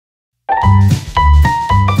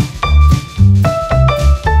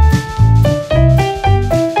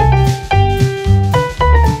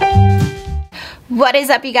What is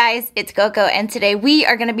up, you guys? It's Coco, and today we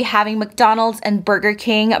are going to be having McDonald's and Burger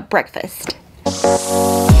King breakfast.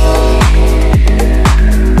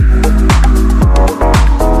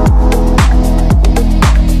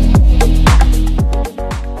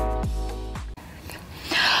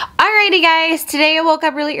 Alrighty guys, today I woke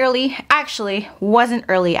up really early. Actually, wasn't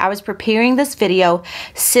early. I was preparing this video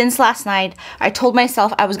since last night. I told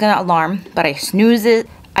myself I was going to alarm, but I snoozed it.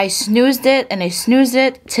 I snoozed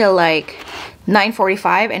it till like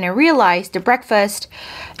 9:45, and I realized the breakfast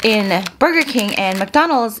in Burger King and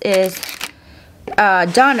McDonald's is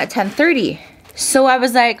done at 10:30. So I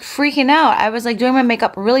was like freaking out. I was like doing my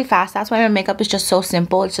makeup really fast. That's why my makeup is just so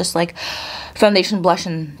simple. It's just like foundation, blush,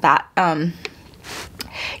 and that.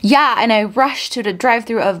 Yeah, and I rushed to the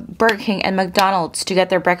drive-thru of Burger King and McDonald's to get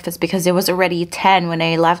their breakfast because it was already 10 when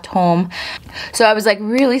I left home. So I was like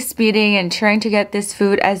really speeding and trying to get this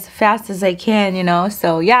food as fast as I can, you know.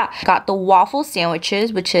 So yeah, got the waffle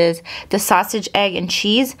sandwiches, which is the sausage, egg, and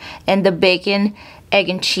cheese, and the bacon, egg,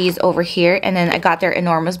 and cheese over here. And then I got their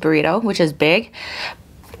enormous burrito, which is big.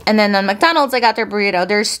 And then on McDonald's, I got their burrito.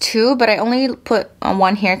 There's two, but I only put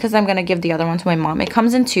one here because I'm going to give the other one to my mom. It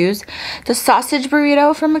comes in twos. The sausage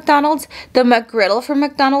burrito from McDonald's. The Mcgriddle from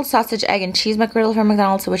McDonald's. Sausage, egg, and cheese Mcgriddle from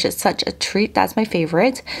McDonald's, which is such a treat. That's my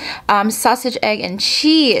favorite. Sausage, egg, and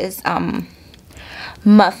cheese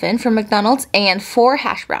muffin from McDonald's. And 4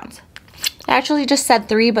 hash browns. I actually just said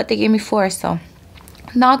 3, but they gave me 4, so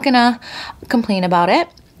not going to complain about it.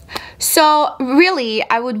 So really,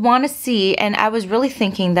 I would want to see, and I was really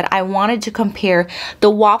thinking that I wanted to compare the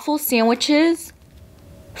waffle sandwiches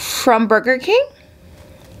from Burger King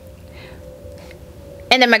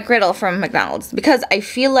and the McGriddle from McDonald's, because I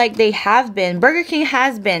feel like Burger King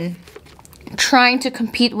has been trying to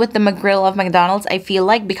compete with the McGriddle of McDonald's, I feel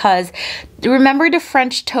like, because remember the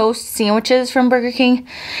French toast sandwiches from Burger King?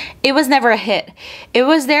 It was never a hit. It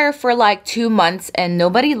was there for like 2 months and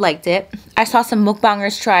nobody liked it. I saw some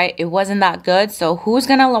mukbangers try it. It wasn't that good. So who's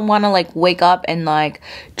gonna want to like wake up and like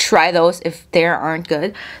try those if they aren't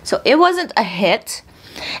good? So it wasn't a hit.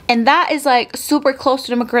 And that is like super close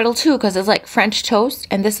to the McGriddle too, because it's like French toast,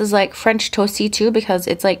 and this is like French toasty too because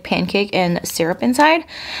it's like pancake and syrup inside.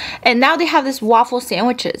 And now they have this waffle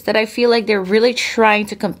sandwiches that I feel like they're really trying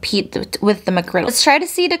to compete with the McGriddle. Let's try to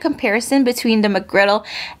see the comparison between the McGriddle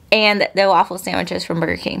and the waffle sandwiches from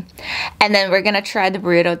Burger King. And then we're gonna try the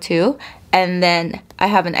burrito too. And then I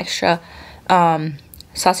have an extra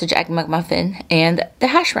sausage, egg, McMuffin, and the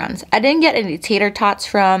hash browns. I didn't get any tater tots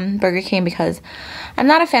from Burger King because I'm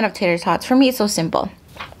not a fan of tater tots. For me, it's so simple.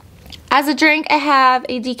 As a drink, I have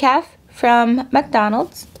a decaf from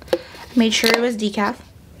McDonald's. Made sure it was decaf.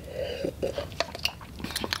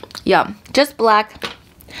 Yum, just black.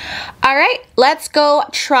 All right, let's go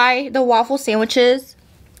try the waffle sandwiches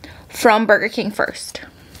from Burger King first.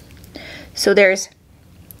 So there's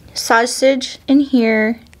sausage in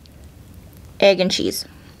here, egg, and cheese.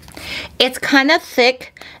 It's kind of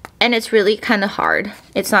thick and it's really kind of hard.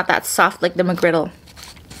 It's not that soft like the McGriddle.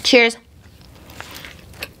 Cheers.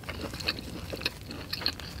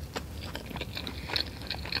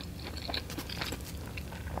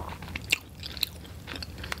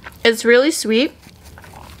 It's really sweet,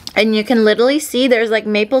 and you can literally see there's like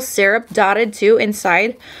maple syrup dotted too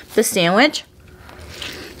inside the sandwich.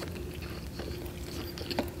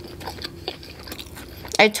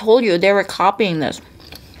 I told you they were copying this.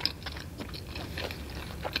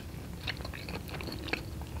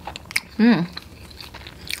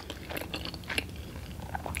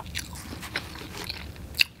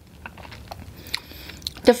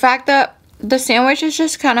 The fact that the sandwich is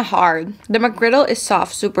just kind of hard. The McGriddle is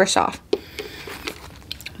soft, super soft.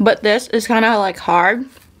 But this is kind of like hard.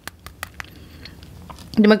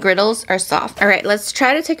 The McGriddles are soft. Alright, let's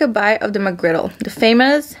try to take a bite of the McGriddle. The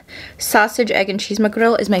famous sausage, egg, and cheese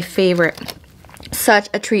McGriddle is my favorite. Such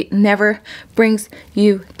a treat. Never brings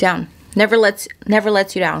you down. Never lets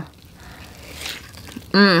you down.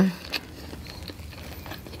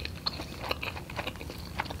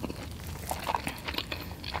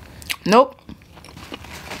 Nope.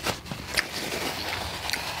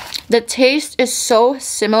 The taste is so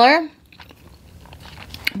similar,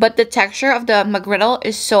 but the texture of the McGriddle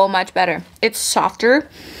is so much better. It's softer.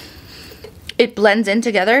 It blends in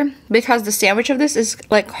together because the sandwich of this is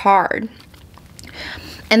like hard.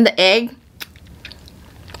 And the egg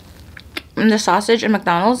and the sausage in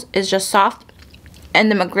McDonald's is just soft. And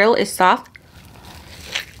the McGriddle is soft.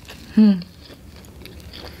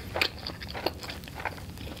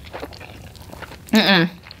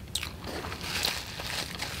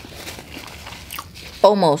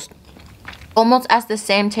 Almost has the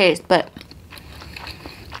same taste, but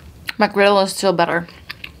McGriddle is still better.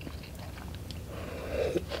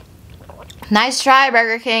 Nice try,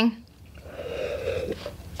 Burger King.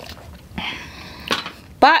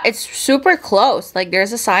 But it's super close. Like,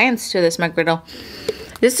 there's a science to this McGriddle.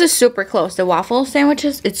 This is super close. The waffle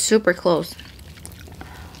sandwiches, it's super close.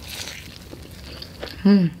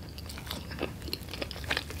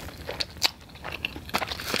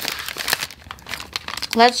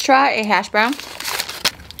 Let's try a hash brown.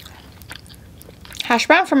 Hash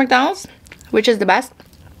brown from McDonald's, which is the best.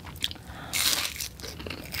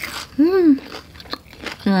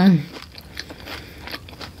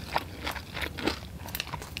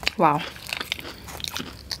 Wow.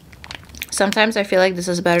 Sometimes I feel like this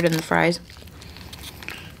is better than the fries.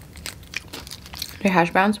 The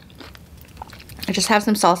hash browns. I just have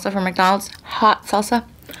some salsa from McDonald's. Hot salsa.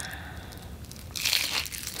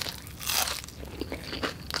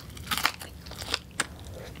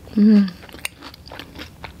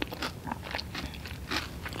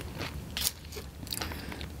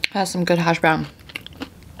 That's some good hash brown.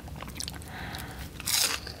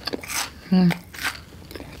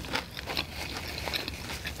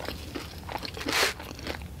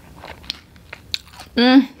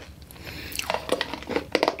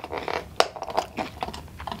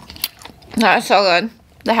 That's so good.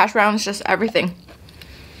 The hash brown is just everything.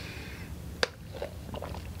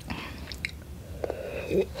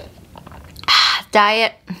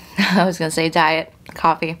 Diet. I was gonna say diet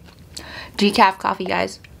coffee. Decaf coffee,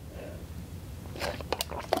 guys.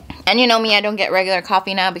 And you know me, I don't get regular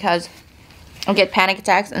coffee now because I get panic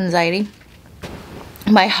attacks, anxiety.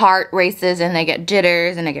 My heart races and I get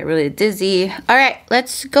jitters and I get really dizzy. Alright,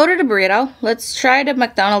 let's go to the burrito. Let's try the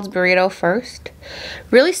McDonald's burrito first.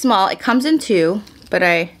 Really small. It comes in two, but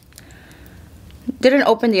I didn't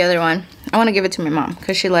open the other one. I want to give it to my mom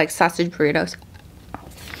because she likes sausage burritos.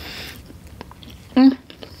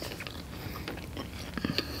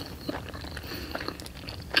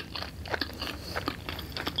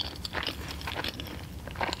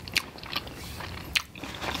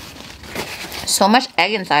 So much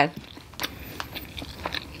egg inside.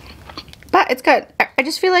 But it's good. I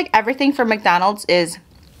just feel like everything from McDonald's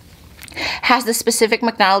has the specific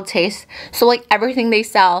McDonald's taste. So like everything they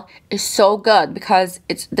sell is so good because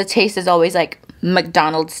the taste is always like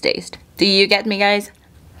McDonald's taste. Do you get me, guys?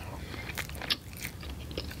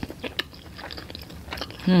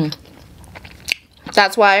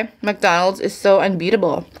 That's why McDonald's is so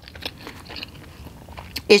unbeatable.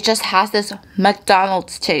 It just has this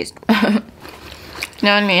McDonald's taste. You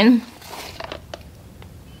know what I mean?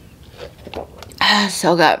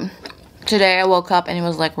 So good. Today I woke up and it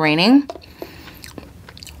was like raining.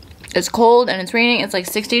 It's cold and it's raining. It's like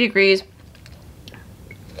 60 degrees.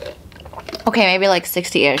 Okay, maybe like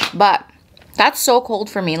 60-ish. But that's so cold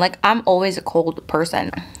for me. Like, I'm always a cold person.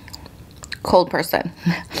 Cold person.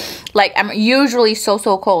 Like, I'm usually so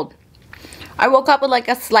cold. I woke up with like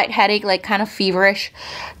a slight headache, like kind of feverish.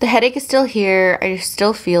 The headache is still here. I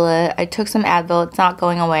still feel it. I took some Advil. It's not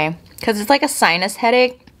going away because it's like a sinus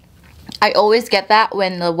headache. I always get that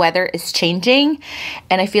when the weather is changing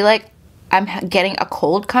and I feel like I'm getting a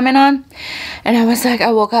cold coming on. And I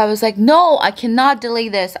woke up, I was like, no, I cannot delay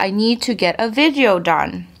this. I need to get a video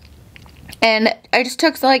done. And I just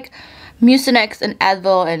took like Mucinex and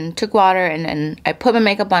Advil and took water and I put my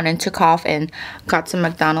makeup on and took off and got some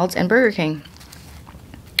McDonald's and Burger King.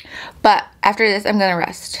 But after this, I'm gonna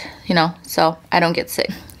rest, you know, so I don't get sick.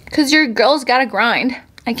 Because your girl's gotta grind.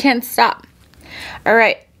 I can't stop.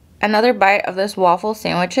 Alright, another bite of this waffle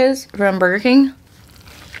sandwiches from Burger King.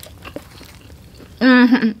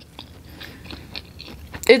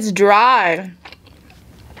 It's dry.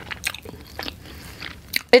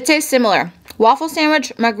 It tastes similar. Waffle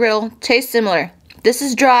sandwich, McGriddle, tastes similar. This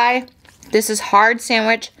is dry. This is hard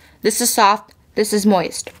sandwich. This is soft. This is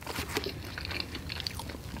moist.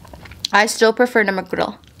 I still prefer the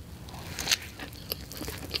McGriddle.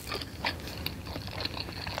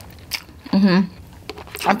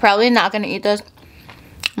 I'm probably not going to eat this.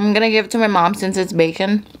 I'm going to give it to my mom since it's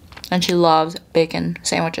bacon. And she loves bacon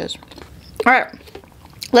sandwiches. Alright.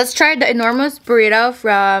 Let's try the enormous burrito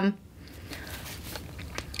from...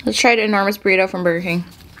 Let's try the enormous burrito from Burger King.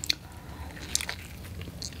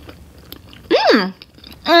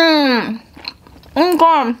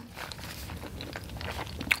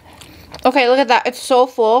 Okay, look at that. It's so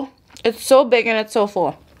full. It's so big and it's so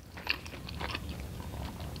full.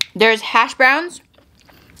 There's hash browns.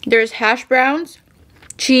 There's hash browns,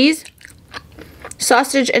 cheese,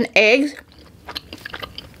 sausage, and eggs.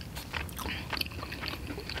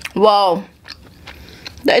 Whoa.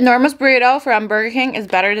 The enormous burrito from Burger King is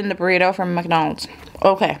better than the burrito from McDonald's.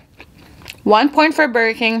 Okay. 1 point for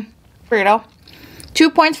Burger King, burrito.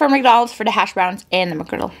 2 points for McDonald's for the hash browns and the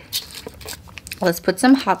McGriddle. Let's put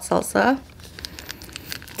some hot salsa.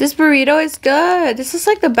 This burrito is good. This is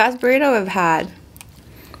like the best burrito I've had.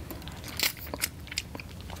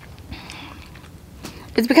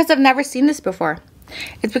 It's because I've never seen this before.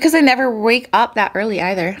 It's because I never wake up that early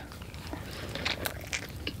either.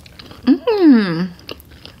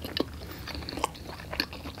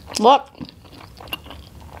 Look.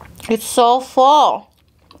 It's so full.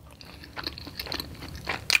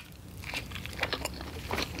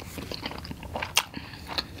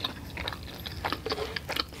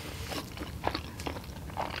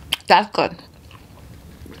 That's good.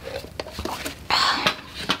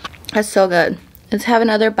 That's so good. Let's have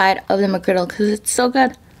another bite of the McGriddle because it's so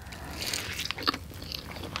good.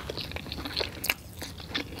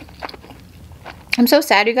 I'm so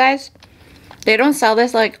sad, you guys. They don't sell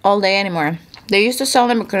this like all day anymore. They used to sell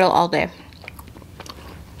the McGriddle all day.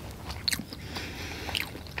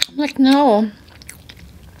 I'm like, no.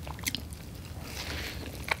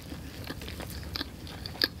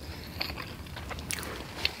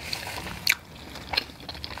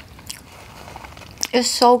 It's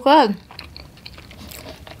so good.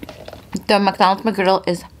 The McDonald's McGriddle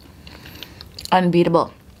is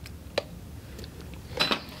unbeatable.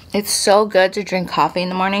 It's so good to drink coffee in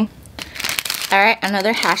the morning. Alright,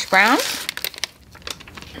 another hash brown.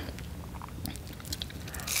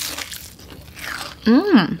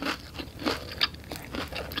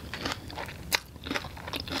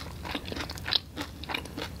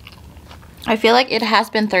 I feel like it has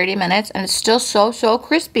been 30 minutes and it's still so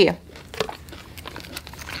crispy.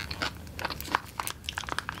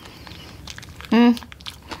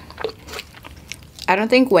 I don't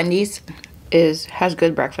think Wendy's has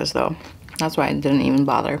good breakfast though. That's why I didn't even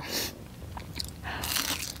bother.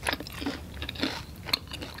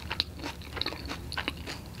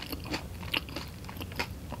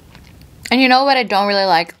 And you know what I don't really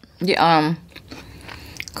like? The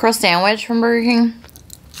crust sandwich from Burger King.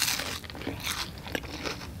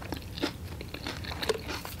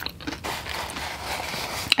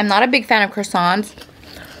 I'm not a big fan of croissants.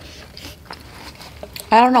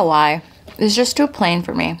 I don't know why. It's just too plain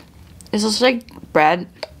for me. It's just like bread.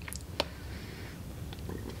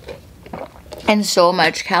 And so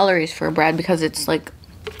much calories for bread because it's like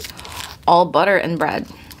all butter and bread.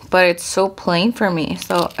 But it's so plain for me.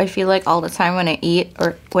 So I feel like all the time when I eat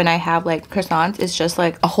or when I have like croissants, it's just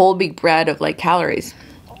like a whole big bread of like calories.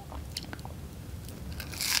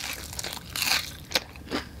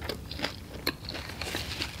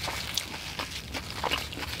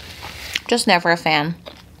 Just never a fan.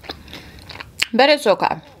 But it's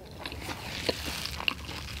okay.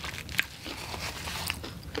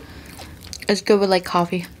 It's good with like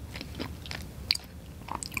coffee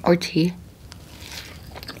or tea.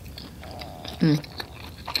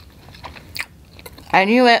 I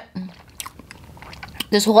knew it.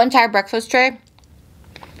 This whole entire breakfast tray,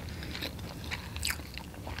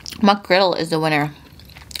 Mcgriddle is the winner.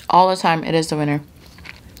 All the time, it is the winner.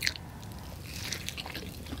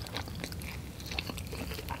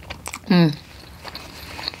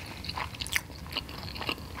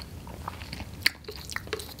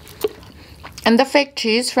 And the fake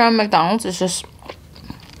cheese from McDonald's is just,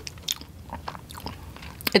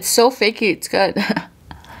 it's so fakey, it's good.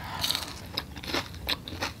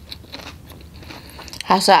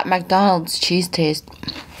 How's that McDonald's cheese taste?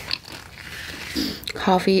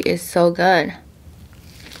 Coffee is so good.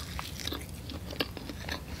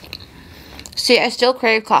 See, I still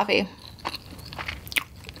crave coffee.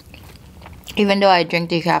 Even though I drink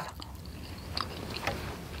decaf.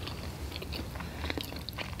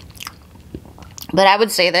 But I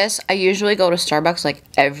would say this, I usually go to Starbucks like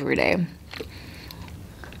every day.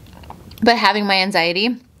 But having my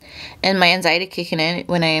anxiety, and my anxiety kicking in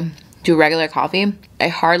when I do regular coffee, I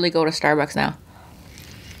hardly go to Starbucks now.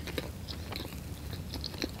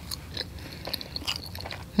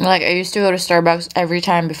 Like, I used to go to Starbucks every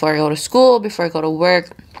time before I go to school, before I go to work,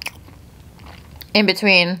 in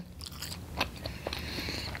between.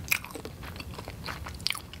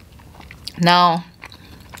 No,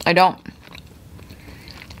 I don't.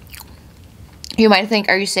 You might think,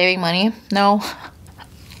 are you saving money? No.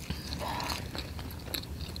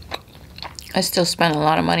 I still spend a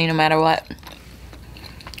lot of money no matter what.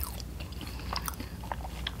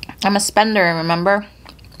 I'm a spender, remember?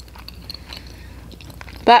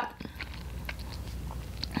 But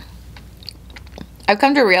I've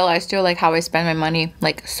come to realize too, like, how I spend my money,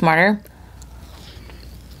 like, smarter.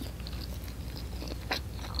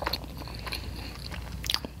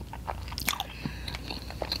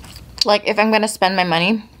 Like, if I'm gonna spend my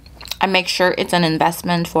money, I make sure it's an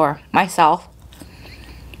investment for myself,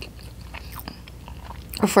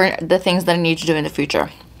 or for the things that I need to do in the future.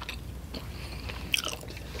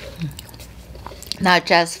 Not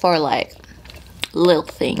just for like little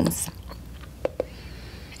things.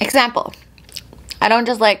 Example, I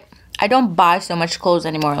don't buy so much clothes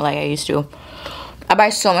anymore like I used to. I buy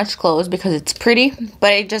so much clothes because it's pretty,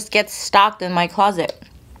 but it just gets stocked in my closet.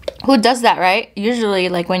 Who does that, right? Usually,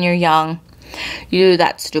 like when you're young, you do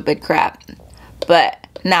that stupid crap. But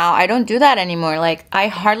now I don't do that anymore. Like, I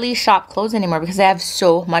hardly shop clothes anymore because I have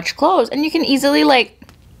so much clothes. And you can easily like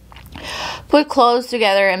put clothes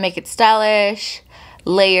together and make it stylish,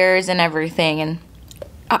 layers and everything.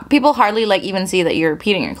 And people hardly like even see that you're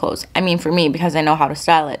repeating your clothes. I mean, for me, because I know how to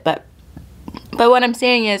style it. But what I'm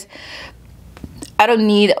saying is, I don't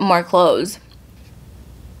need more clothes.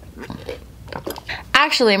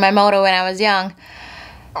 Actually, my motto when I was young,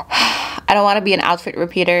 I don't want to be an outfit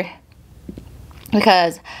repeater,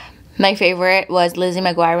 because my favorite was Lizzie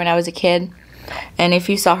McGuire when I was a kid. And if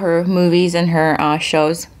you saw her movies and her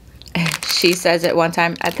shows, she says it one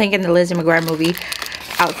time, I think in the Lizzie McGuire movie,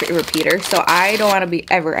 outfit repeater. So I don't want to be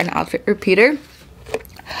ever an outfit repeater.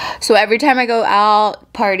 So every time I go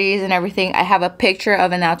out, parties and everything, I have a picture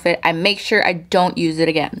of an outfit. I make sure I don't use it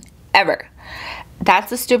again, ever.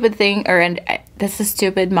 That's a stupid thing, that's a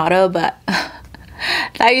stupid motto, but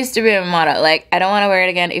that used to be my motto. Like, I don't want to wear it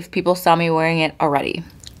again if people saw me wearing it already.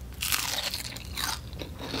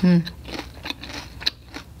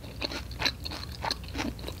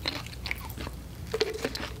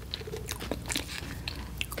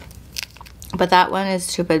 But that one is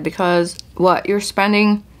stupid because what you're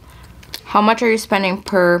spending, how much are you spending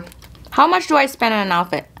per, how much do I spend on an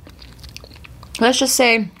outfit? Let's just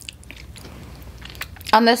say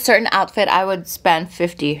on this certain outfit I would spend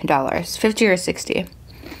 $50, $50 or $60.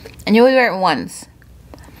 And you would wear it once.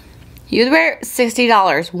 You'd wear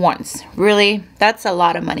 $60 once. Really? That's a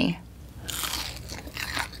lot of money.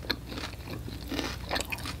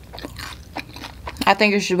 I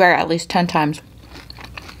think you should wear it at least 10 times.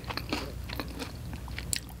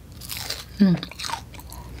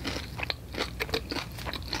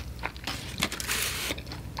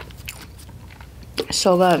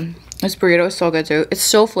 So good. This burrito is so good too. It's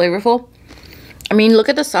so flavorful. I mean, look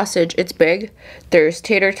at the sausage. It's big. There's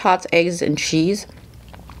tater tots, eggs, and cheese.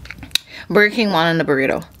 Burger King wanted the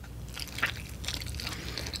burrito.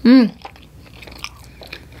 And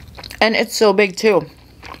it's so big too.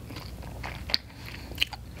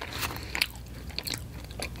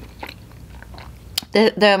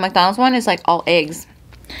 The McDonald's one is like all eggs.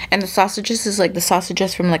 And the sausages is like the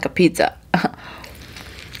sausages from like a pizza.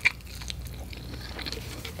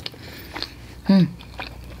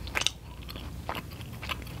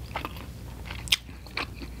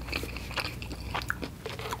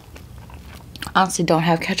 Honestly, don't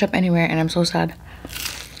have ketchup anywhere, and I'm so sad.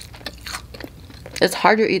 It's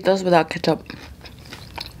hard to eat those without ketchup.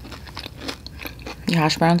 The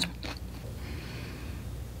hash browns.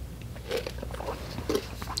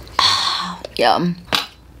 Yum.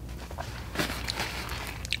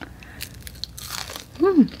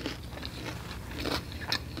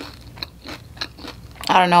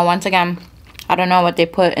 I don't know, once again, I don't know what they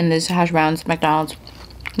put in these hash browns, McDonald's.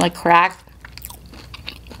 Like crack.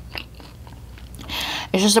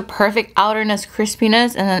 It's just a perfect outerness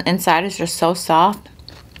crispiness, and then inside is just so soft.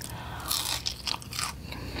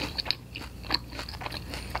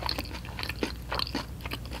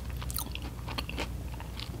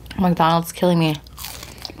 McDonald's killing me.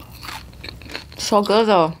 So good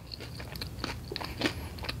though.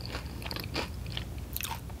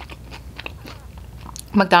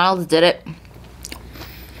 McDonald's did it.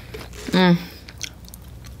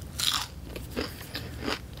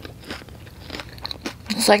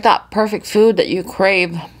 It's like that perfect food that you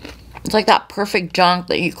crave. It's like that perfect junk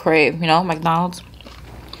that you crave, you know, McDonald's.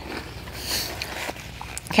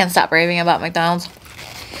 Can't stop raving about McDonald's.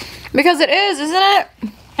 Because it is, isn't it?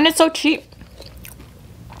 And it's so cheap.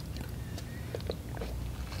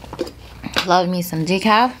 Love me some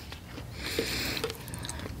decaf.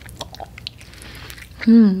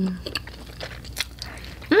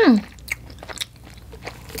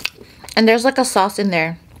 And there's like a sauce in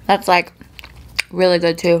there that's like really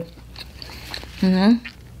good too. I'm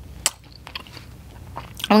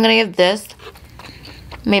gonna give this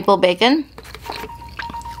maple bacon.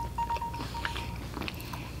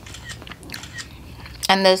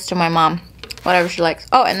 And this to my mom. Whatever she likes.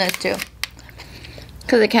 Oh, and this too.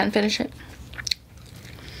 Because I can't finish it.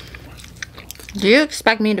 Do you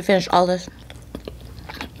expect me to finish all this?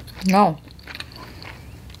 No.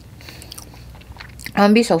 I'm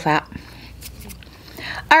gonna be so fat.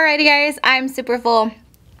 Alrighty guys, I'm super full.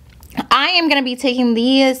 I am going to be taking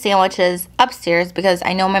these sandwiches upstairs because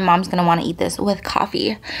I know my mom's going to want to eat this with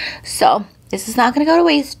coffee. So this is not going to go to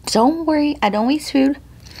waste. Don't worry, I don't waste food.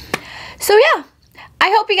 So yeah,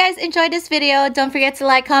 I hope you guys enjoyed this video. Don't forget to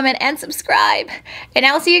like, comment, and subscribe. And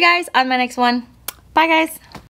I'll see you guys on my next one. Bye guys.